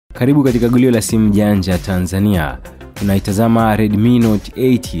Karibu katika gulio la simu janja Tanzania. Tunaitazama Redmi Note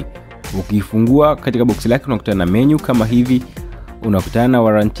 80. Ukifungua katika box lake unakutana na menu kama hivi, unakutana na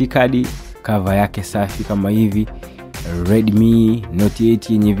warranty card, cover yake safi kama hivi. Redmi Note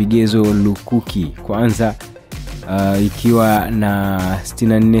 80 yenye vigezo lukuki. Kwanza ikiwa na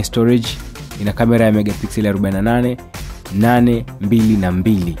 64 storage, ina kamera ya megapixel 48, 8, 2 na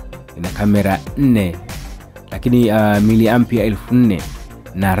 2. Ina kamera 4, lakini miliampia 4000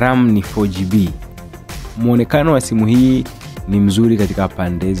 na RAM ni 4GB. Muonekano wa simu hii ni mzuri katika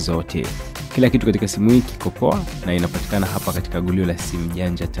pande zote. Kila kitu katika simu hii kiko poa na inapatikana hapa katika gulio la simu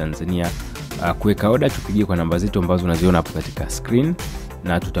janja Tanzania. Kuweka order tupigie kwa namba zetu ambazo unaziona hapo katika screen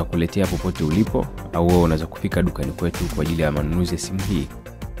na tutakuletea popote ulipo, au wewe unaweza kufika dukani kwetu kwa ajili ya manunuzi ya simu hii.